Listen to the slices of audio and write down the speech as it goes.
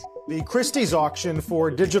The Christie's auction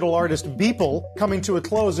for digital artist Beeple coming to a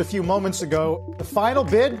close a few moments ago. The final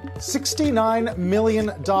bid, $69 million.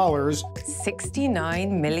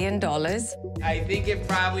 $69 million? I think it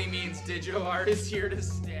probably means digital art is here to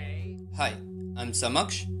stay. Hi, I'm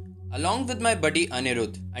Samaksh, along with my buddy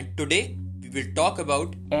Anirudh, and today we will talk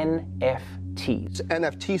about NFTs.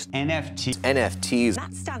 NFTs. NFTs. NFTs.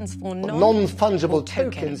 That stands for non-fungible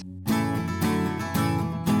tokens.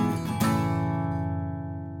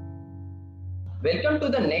 Welcome to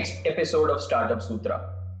the next episode of Startup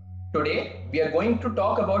Sutra. Today, we are going to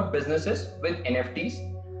talk about businesses with NFTs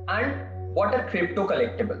and what are crypto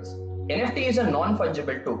collectibles. NFT is a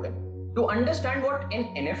non-fungible token. To understand what an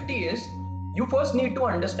NFT is, you first need to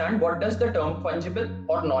understand what does the term fungible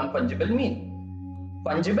or non-fungible mean.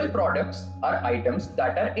 Fungible products are items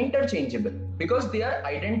that are interchangeable because they are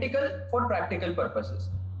identical for practical purposes.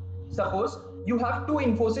 Suppose you have two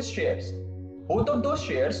Infosys shares. Both of those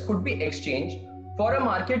shares could be exchanged for a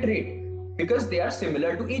market rate because they are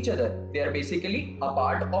similar to each other. They are basically a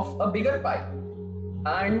part of a bigger pie.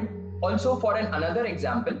 And also for another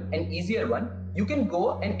example, an easier one, you can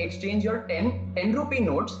go and exchange your 10 rupee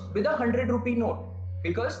notes with a 100 rupee note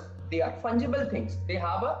because they are fungible things. They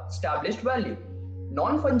have a established value.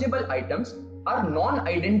 Non-fungible items are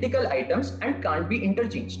non-identical items and can't be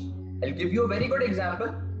interchanged. I'll give you a very good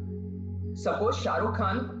example. Suppose Shah Rukh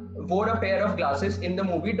Khan wore a pair of glasses in the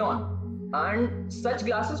movie Dawn. And such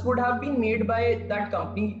glasses would have been made by that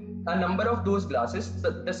company. A number of those glasses,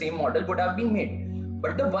 the same model, would have been made.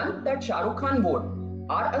 But the one that Shah Rukh Khan wore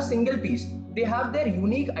are a single piece. They have their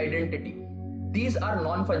unique identity. These are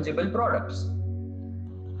non-fungible products.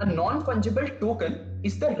 A non-fungible token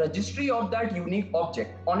is the registry of that unique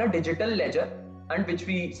object on a digital ledger, and which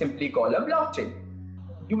we simply call a blockchain.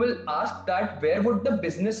 You will ask that where would the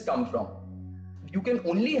business come from? You can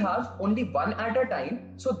only have one at a time,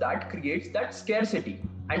 so that creates that scarcity.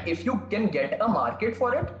 And if you can get a market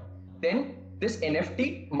for it, then this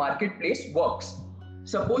NFT marketplace works.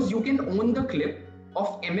 Suppose you can own the clip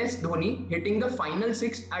of MS Dhoni hitting the final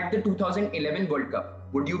six at the 2011 World Cup.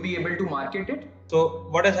 Would you be able to market it? So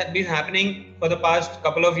what has been happening for the past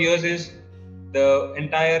couple of years is the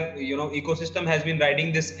entire ecosystem has been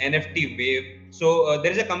riding this NFT wave. So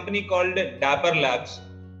there is a company called Dapper Labs,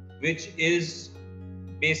 which is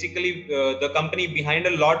basically the company behind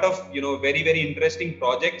a lot of very, very interesting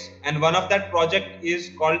projects, and one of that project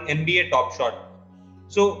is called NBA Top Shot.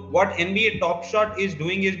 So what NBA Top Shot is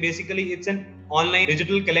doing is basically it's an online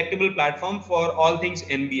digital collectible platform for all things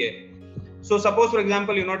NBA. So suppose, for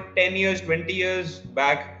example, 10 years, 20 years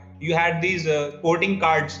back, you had these sporting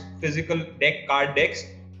cards, physical card decks,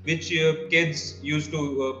 which kids used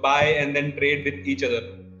to buy and then trade with each other.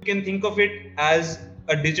 You can think of it as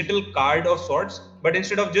a digital card of sorts, but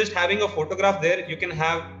instead of just having a photograph there, you can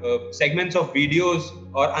have segments of videos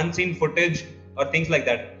or unseen footage or things like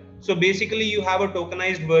that. So basically you have a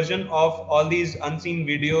tokenized version of all these unseen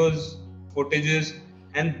videos, footages,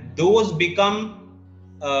 and those become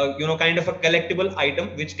kind of a collectible item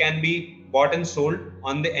which can be bought and sold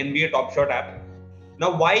on the NBA Top Shot app.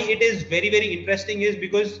 Now why it is very, very interesting is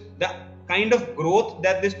because the kind of growth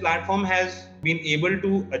that this platform has been able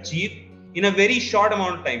to achieve in a very short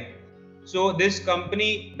amount of time. So this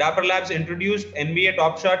company, Dapper Labs, introduced NBA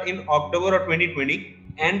Top Shot in October of 2020.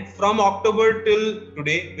 And from October till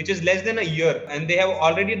today, which is less than a year, and they have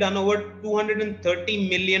already done over $230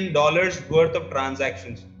 million worth of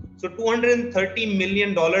transactions. So $230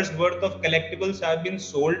 million worth of collectibles have been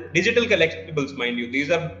sold, digital collectibles, mind you.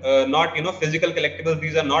 These are not physical collectibles.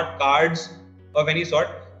 These are not cards of any sort.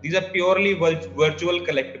 These are purely virtual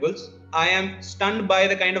collectibles. I am stunned by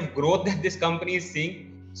the kind of growth that this company is seeing.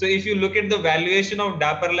 So if you look at the valuation of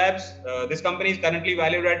Dapper Labs, this company is currently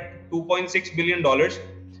valued at $2.6 billion.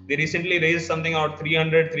 They recently raised something around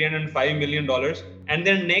 $305 million. And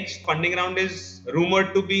their next funding round is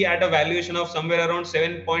rumored to be at a valuation of somewhere around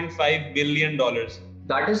 $7.5 billion.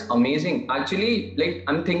 That is amazing. Actually,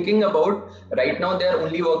 I'm thinking about right now they're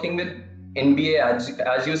only working with NBA,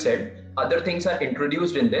 as you said. Other things are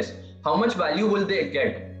introduced in this. How much value will they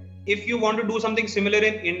get? If you want to do something similar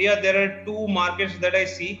in India, there are two markets that I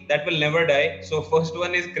see that will never die. So first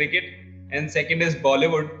one is cricket and second is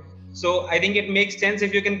Bollywood. So I think it makes sense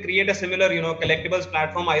if you can create a similar, collectibles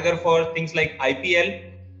platform either for things like IPL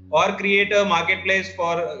or create a marketplace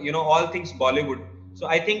for, all things Bollywood. So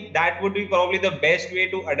I think that would be probably the best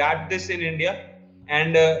way to adapt this in India.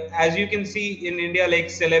 And as you can see in India,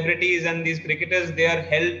 like celebrities and these cricketers, they are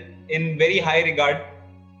held in very high regard.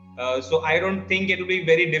 So I don't think it will be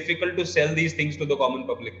very difficult to sell these things to the common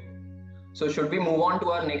public. So should we move on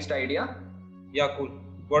to our next idea? Yeah, cool.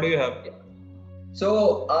 What do you have?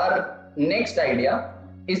 So our next idea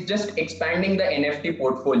is just expanding the NFT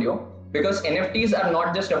portfolio, because NFTs are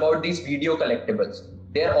not just about these video collectibles.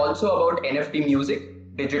 They are also about NFT music,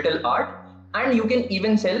 digital art, and you can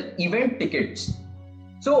even sell event tickets.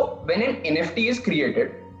 So when an NFT is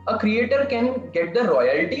created, a creator can get the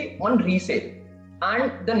royalty on resale,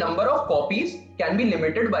 and the number of copies can be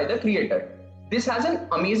limited by the creator. This has an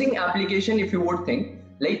amazing application if you would think.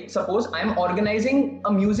 Like suppose I am organizing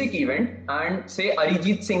a music event and say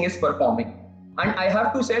Arijit Singh is performing and I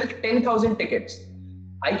have to sell 10,000 tickets.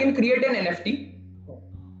 I can create an NFT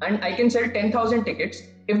and I can sell 10,000 tickets.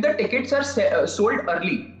 If the tickets are sold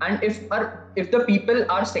early and if the people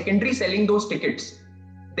are secondary selling those tickets,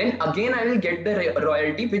 then again I will get the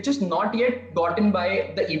royalty, which is not yet gotten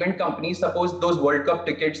by the event companies. Suppose those World Cup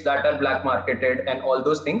tickets that are black marketed and all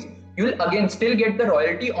those things, you will again still get the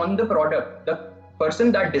royalty on the product. The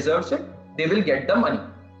person that deserves it, they will get the money.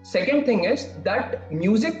 Second thing is that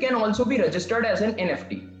music can also be registered as an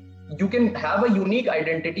NFT. You can have a unique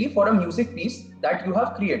identity for a music piece that you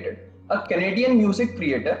have created. A Canadian music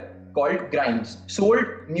creator called Grimes sold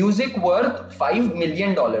music worth $5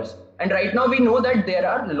 million. And right now we know that there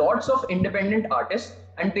are lots of independent artists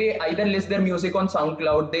and they either list their music on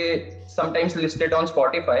SoundCloud, they sometimes list it on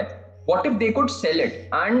Spotify. What if they could sell it?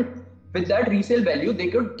 And with that resale value, they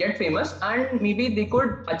could get famous and maybe they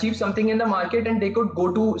could achieve something in the market and they could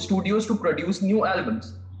go to studios to produce new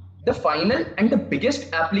albums. The final and the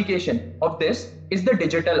biggest application of this is the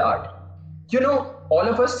digital art. You know, all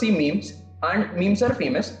of us see memes and memes are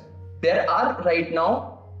famous. There are right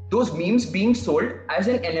now those memes being sold as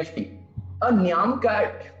an NFT. A Nyam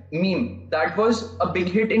Cat meme that was a big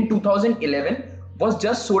hit in 2011 was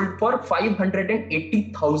just sold for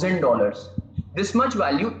 $580,000. This much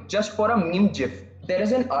value just for a meme GIF. There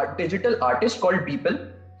is an digital artist called Beeple.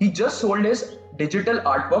 He just sold his digital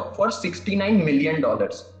artwork for $69 million.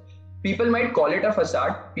 People might call it a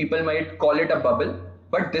facade, people might call it a bubble,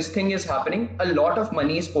 but this thing is happening. A lot of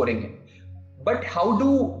money is pouring in. But how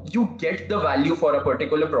do you get the value for a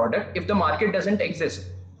particular product if the market doesn't exist?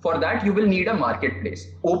 For that, you will need a marketplace.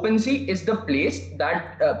 OpenSea is the place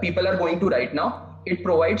that people are going to right now. It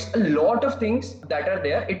provides a lot of things that are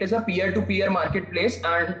there. It is a peer-to-peer marketplace,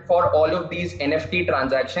 and for all of these NFT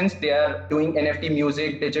transactions, they are doing NFT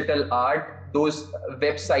music, digital art, those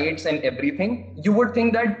websites and everything. You would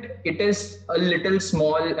think that it is a little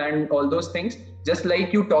small and all those things. Just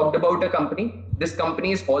like you talked about a company, this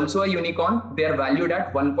company is also a unicorn. They are valued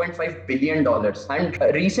at $1.5 billion. And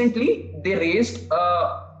recently, they raised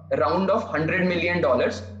a round of $100 million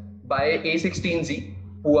by A16Z,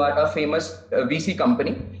 who are a famous VC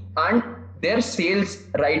company, and their sales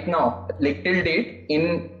right now, like till date,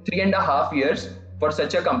 in 3.5 years for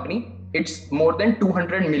such a company, it's more than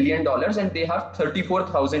 $200 million and they have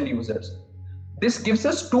 34,000 users. This gives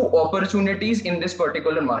us two opportunities in this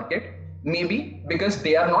particular market. Maybe because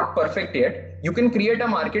they are not perfect yet, you can create a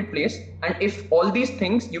marketplace, and if all these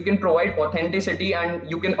things, you can provide authenticity and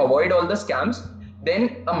you can avoid all the scams,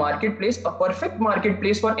 then a marketplace, a perfect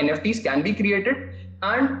marketplace for NFTs can be created.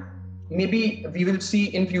 And maybe we will see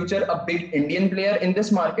in future a big Indian player in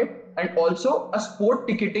this market, and also a sport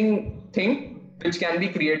ticketing thing which can be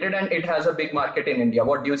created, and it has a big market in India.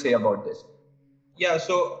 What do you say about this? Yeah,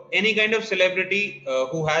 so any kind of celebrity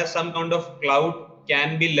who has some kind of clout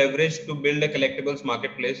can be leveraged to build a collectibles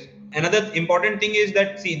marketplace. Another important thing is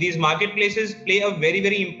that, see, these marketplaces play a very,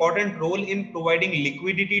 very important role in providing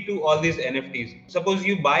liquidity to all these NFTs. Suppose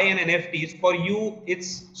you buy an NFTs, for you,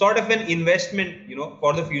 it's sort of an investment,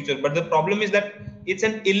 for the future. But the problem is that it's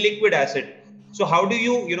an illiquid asset. So how do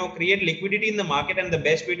you, create liquidity in the market? And the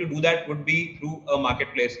best way to do that would be through a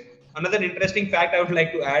marketplace. Another interesting fact I would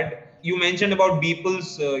like to add, you mentioned about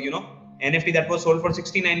Beeple's, NFT that was sold for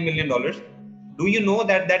 $69 million. Do you know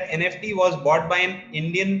that that NFT was bought by an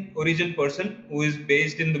Indian origin person who is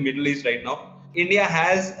based in the Middle East right now? India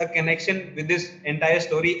has a connection with this entire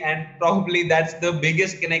story, and probably that's the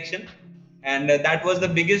biggest connection. And that was the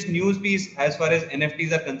biggest news piece as far as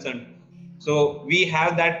NFTs are concerned. So we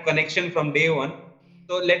have that connection from day one.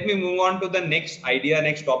 So let me move on to the next idea,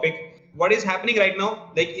 next topic. What is happening right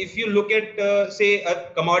now? Like if you look at, say, a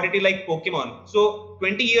commodity like Pokemon. So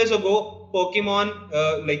 20 years ago,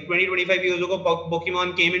 Pokemon, like 25 years ago,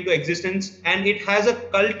 Pokemon came into existence, and it has a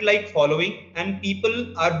cult-like following, and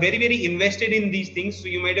people are very, very invested in these things. So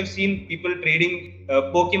you might have seen people trading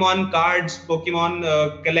Pokemon cards, Pokemon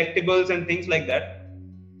collectibles, and things like that.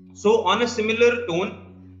 So on a similar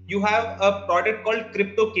tone, you have a product called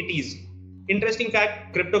CryptoKitties. Interesting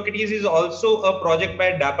fact, CryptoKitties is also a project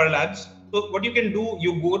by Dapper Labs. So what you can do,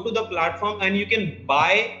 you go to the platform and you can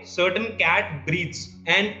buy certain cat breeds,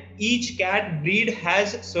 and each cat breed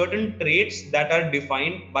has certain traits that are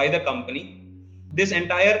defined by the company. This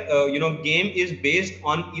entire game is based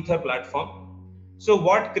on Ether platform. So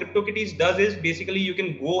what CryptoKitties does is basically you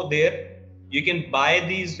can go there, you can buy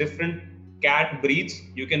these different cat breeds,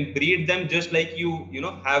 you can breed them just like you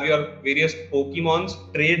have your various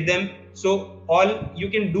Pokemons, trade them. So all you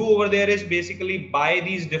can do over there is basically buy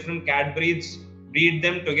these different cat breeds, breed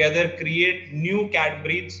them together, create new cat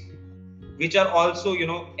breeds, which are also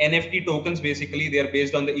NFT tokens. Basically they are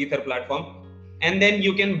based on the Ether platform, and then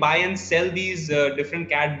you can buy and sell these different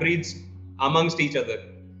cat breeds amongst each other.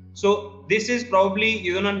 So this is probably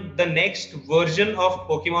the next version of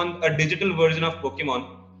Pokemon, a digital version of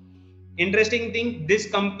Pokemon. Interesting thing,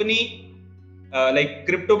 this company like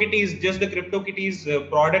CryptoKitties, just the CryptoKitties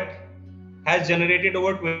product has generated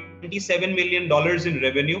over $27 million in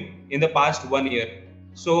revenue in the past 1 year.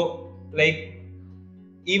 So like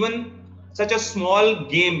even such a small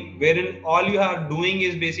game wherein all you are doing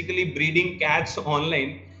is basically breeding cats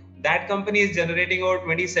online, that company is generating over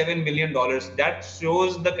 $27 million. That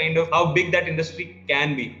shows the kind of how big that industry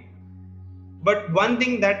can be. But one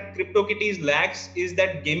thing that CryptoKitties lacks is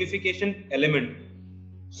that gamification element.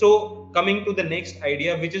 So coming to the next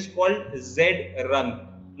idea, which is called Z-Run.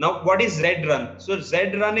 Now, what is Z-Run? So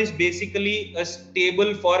Z-Run is basically a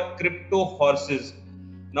stable for crypto horses.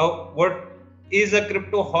 Now, what is a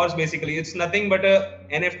crypto horse? Basically, it's nothing but a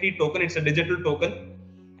NFT token. It's a digital token.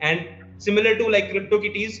 And similar to like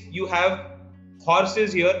CryptoKitties, you have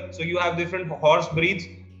horses here. So you have different horse breeds.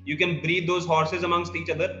 You can breed those horses amongst each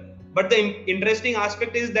other. But the interesting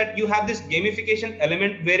aspect is that you have this gamification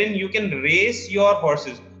element wherein you can race your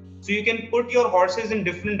horses. So you can put your horses in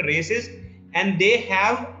different races, and they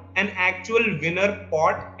have an actual winner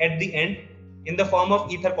pot at the end in the form of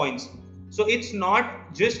Ether coins. So it's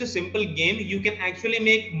not just a simple game, you can actually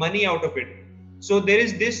make money out of it. So there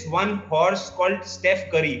is this one horse called Steph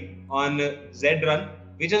Curry on Z-Run,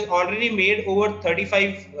 which has already made over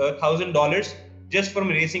 $35,000 just from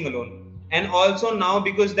racing alone. And also now,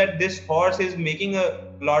 because that this horse is making a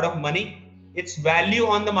lot of money, its value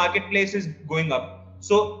on the marketplace is going up.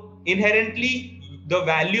 So inherently, the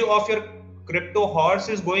value of your crypto horse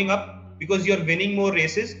is going up because you're winning more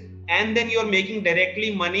races, and then you're making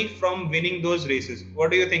directly money from winning those races. What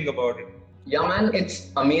do you think about it? Yeah, man,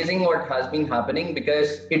 it's amazing what has been happening,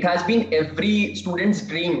 because it has been every student's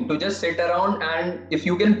dream to just sit around, and if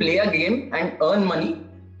you can play a game and earn money,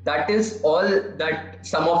 that is all that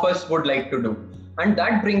some of us would like to do. And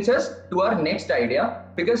that brings us to our next idea,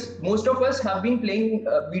 because most of us have been playing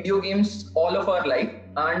video games all of our life.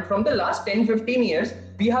 And from the last 10-15 years,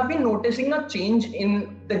 we have been noticing a change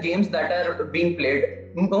in the games that are being played,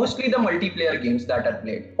 mostly the multiplayer games that are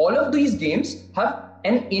played. All of these games have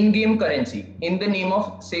an in-game currency in the name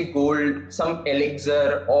of, say, gold, some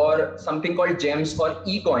elixir, or something called gems or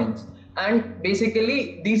e-coins. And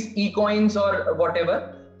basically these e-coins or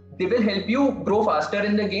whatever, they will help you grow faster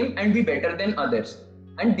in the game and be better than others.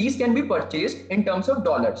 And these can be purchased in terms of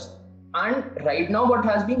dollars. And right now what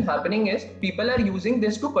has been happening is people are using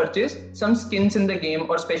this to purchase some skins in the game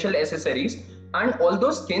or special accessories. And all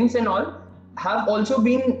those skins and all have also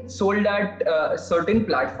been sold at certain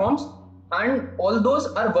platforms, and all those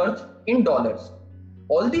are worth in dollars.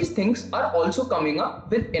 All these things are also coming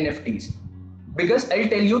up with NFTs, because I'll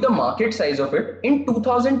tell you the market size of it. In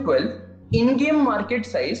 2012, in-game market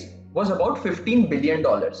size was about $15 billion.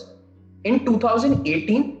 In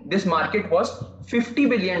 2018, this market was $50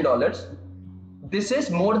 billion. This is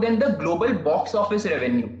more than the global box office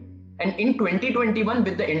revenue. And in 2021,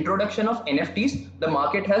 with the introduction of NFTs, the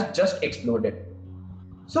market has just exploded.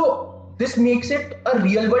 So this makes it a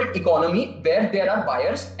real world economy where there are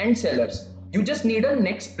buyers and sellers. You just need a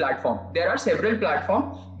next platform. There are several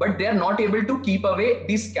platforms, but they are not able to keep away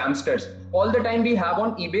these scamsters. All the time we have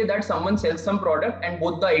on eBay that someone sells some product and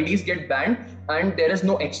both the IDs get banned and there is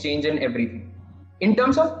no exchange and everything. In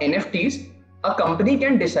terms of NFTs, a company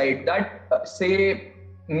can decide that, say,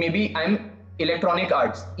 maybe I'm Electronic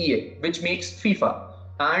Arts, EA, which makes FIFA.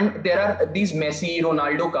 And there are these Messi,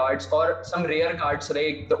 Ronaldo cards or some rare cards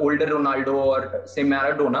like the older Ronaldo or say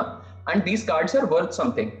Maradona. And these cards are worth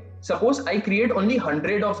something. Suppose I create only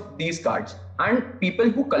 100 of these cards and people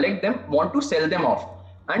who collect them want to sell them off.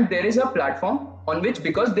 And there is a platform on which,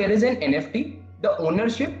 because there is an NFT, the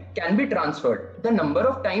ownership can be transferred. The number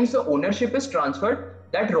of times the ownership is transferred,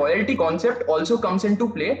 that royalty concept also comes into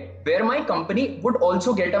play, where my company would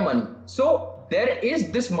also get a money. So there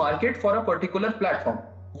is this market for a particular platform.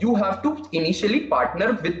 You have to initially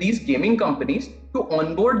partner with these gaming companies to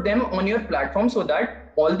onboard them on your platform so that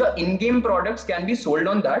all the in-game products can be sold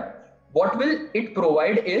on that. What will it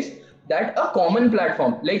provide is that a common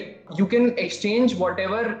platform, like you can exchange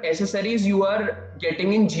whatever accessories you are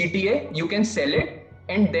getting in GTA, you can sell it,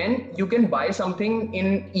 and then you can buy something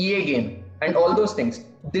in EA game and all those things.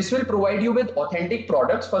 This will provide you with authentic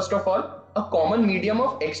products, first of all, a common medium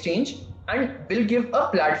of exchange, and will give a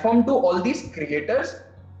platform to all these creators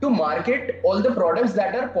to market all the products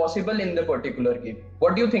that are possible in the particular game.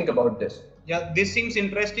 What do you think about this? Yeah, this seems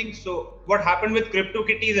interesting. So what happened with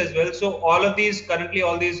CryptoKitties as well? So all these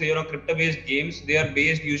crypto-based games, they are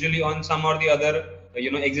based usually on some or the other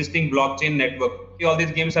existing blockchain network. All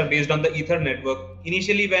these games are based on the Ether network.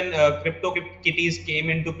 Initially, when CryptoKitties came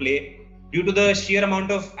into play, due to the sheer amount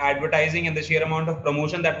of advertising and the sheer amount of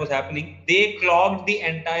promotion that was happening, they clogged the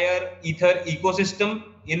entire Ether ecosystem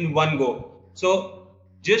in one go. So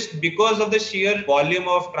just because of the sheer volume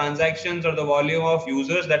of transactions or the volume of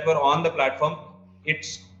users that were on the platform, it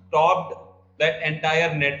stopped that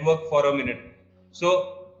entire network for a minute.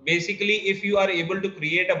 So basically, if you are able to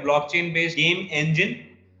create a blockchain based game engine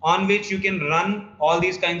on which you can run all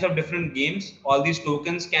these kinds of different games, all these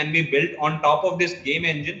tokens can be built on top of this game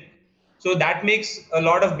engine. So that makes a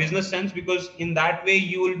lot of business sense, because in that way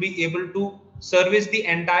you will be able to service the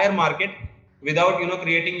entire market without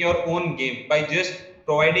creating your own game, by just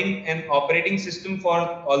providing an operating system for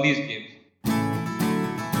all these games.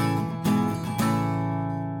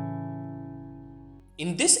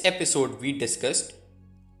 In this episode, we discussed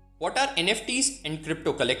what are NFTs and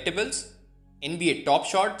crypto collectibles, NBA Top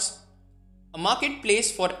Shots, a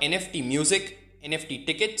marketplace for NFT music, NFT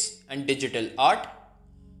tickets and digital art,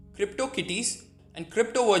 CryptoKitties and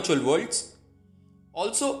crypto virtual worlds,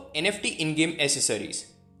 also NFT in-game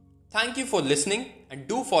accessories. Thank you for listening and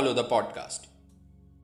do follow the podcast.